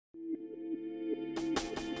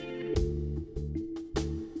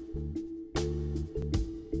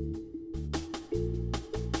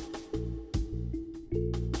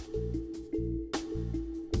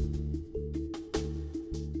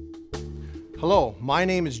Hello, my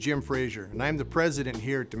name is Jim Frazier, and I'm the president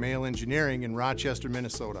here at Domaille Engineering in Rochester,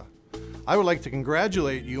 Minnesota. I would like to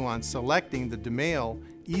congratulate you on selecting the Domaille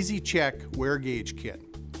Easy Check Wear Gauge Kit.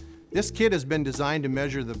 This kit has been designed to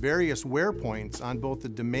measure the various wear points on both the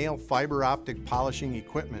Domaille fiber optic polishing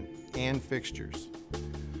equipment and fixtures.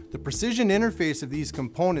 The precision interface of these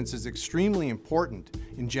components is extremely important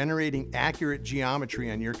in generating accurate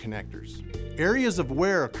geometry on your connectors. Areas of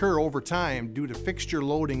wear occur over time due to fixture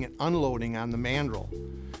loading and unloading on the mandrel.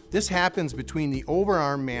 This happens between the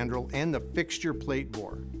overarm mandrel and the fixture plate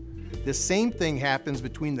bore. This same thing happens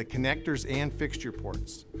between the connectors and fixture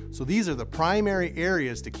ports. So these are the primary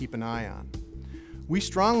areas to keep an eye on. We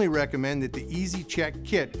strongly recommend that the Easy Check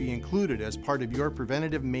kit be included as part of your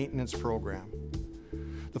preventative maintenance program.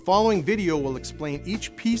 The following video will explain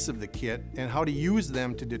each piece of the kit and how to use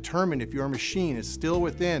them to determine if your machine is still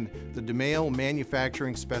within the Domaille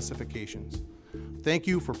manufacturing specifications. Thank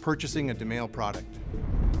you for purchasing a Domaille product.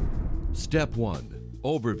 Step 1.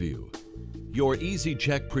 Overview. Your Easy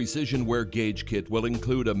Check Precision Wear Gauge Kit will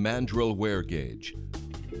include a mandrel wear gauge,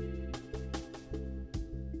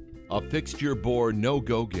 a fixture bore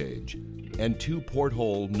no-go gauge, and 2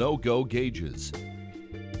 porthole no-go gauges.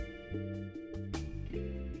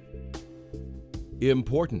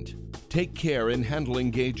 Important: take care in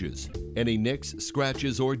handling gauges. Any nicks,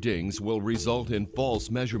 scratches, or dings will result in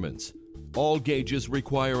false measurements. All gauges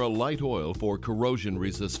require a light oil for corrosion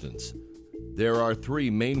resistance. There are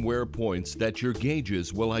 3 main wear points that your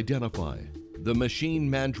gauges will identify: the machine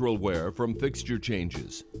mandrel wear from fixture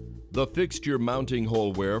changes, the fixture mounting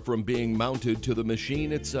hole wear from being mounted to the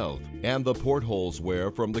machine itself, and the portholes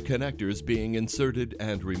wear from the connectors being inserted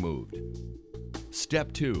and removed.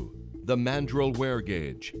 Step 2. The mandrel wear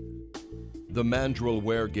gauge. The mandrel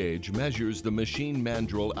wear gauge measures the machine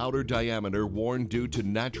mandrel outer diameter worn due to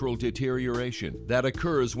natural deterioration that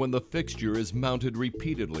occurs when the fixture is mounted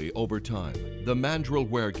repeatedly over time. The mandrel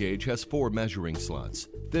wear gauge has 4 measuring slots: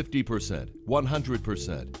 50%,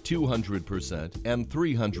 100%, 200%, and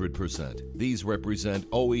 300%. These represent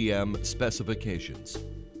OEM specifications.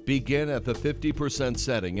 Begin at the 50%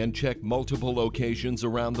 setting and check multiple locations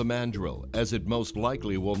around the mandrel, as it most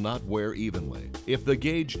likely will not wear evenly. If the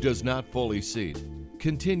gauge does not fully seat,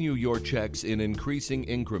 continue your checks in increasing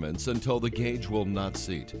increments until the gauge will not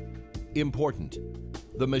seat. Important: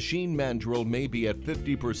 the machine mandrel may be at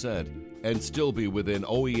 50% and still be within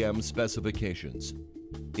OEM specifications.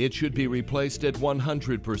 It should be replaced at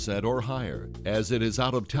 100% or higher, as it is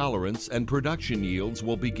out of tolerance and production yields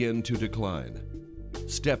will begin to decline.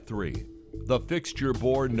 Step 3. The fixture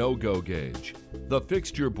bore no-go gauge. The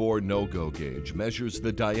fixture bore no-go gauge measures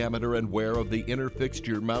the diameter and wear of the inner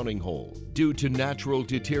fixture mounting hole due to natural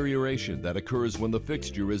deterioration that occurs when the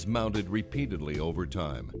fixture is mounted repeatedly over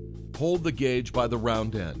time. Hold the gauge by the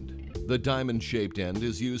round end. The diamond-shaped end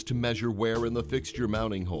is used to measure wear in the fixture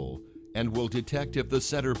mounting hole and will detect if the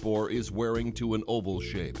center bore is wearing to an oval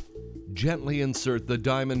shape. Gently insert the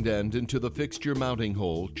diamond end into the fixture mounting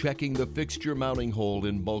hole, checking the fixture mounting hole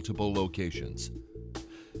in multiple locations.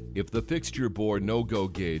 If the fixture bore no-go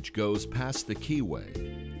gauge goes past the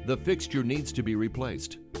keyway, the fixture needs to be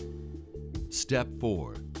replaced. Step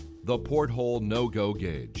 4. The porthole no-go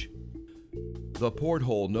gauge. The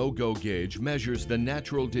porthole no-go gauge measures the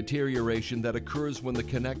natural deterioration that occurs when the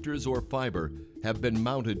connectors or fiber have been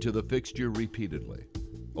mounted to the fixture repeatedly.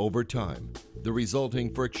 Over time, the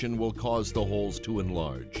resulting friction will cause the holes to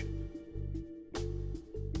enlarge.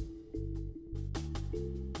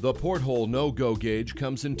 The porthole no-go gauge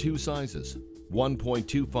comes in 2 sizes,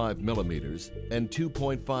 1.25 millimeters and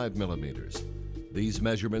 2.5 millimeters. These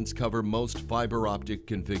measurements cover most fiber optic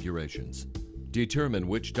configurations. Determine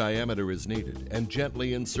which diameter is needed and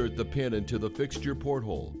gently insert the pin into the fixture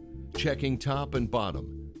porthole, checking top and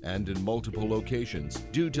bottom and in multiple locations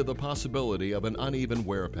due to the possibility of an uneven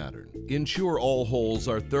wear pattern. Ensure all holes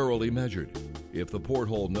are thoroughly measured. If the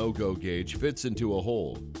porthole no-go gauge fits into a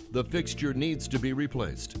hole, the fixture needs to be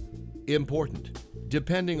replaced. Important: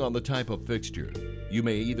 depending on the type of fixture, you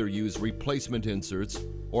may either use replacement inserts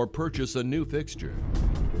or purchase a new fixture.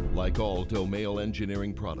 Like all Domaille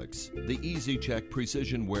Engineering products, the Easy Check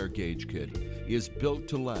Precision Wear Gauge Kit is built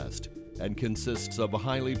to last and consists of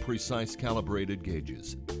highly precise calibrated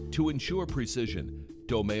gauges. To ensure precision,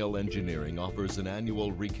 Domaille Engineering offers an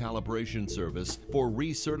annual recalibration service for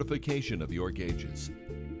recertification of your gauges.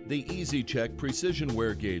 The Easy Check Precision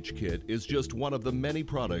Wear Gauge Kit is just one of the many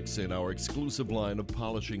products in our exclusive line of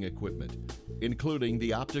polishing equipment, including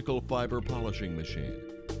the optical fiber polishing machine,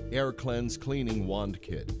 Air Cleanse Cleaning Wand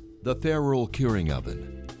Kit, the ferrule curing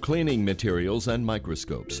oven, cleaning materials, and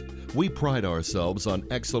microscopes. We pride ourselves on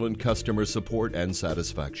excellent customer support and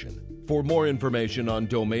satisfaction. For more information on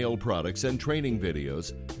Domaille products and training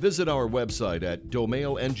videos, visit our website at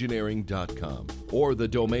domailleengineering.com or the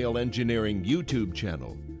Domaille Engineering YouTube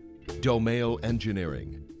channel. Domaille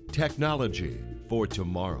Engineering, technology for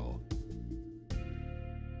tomorrow.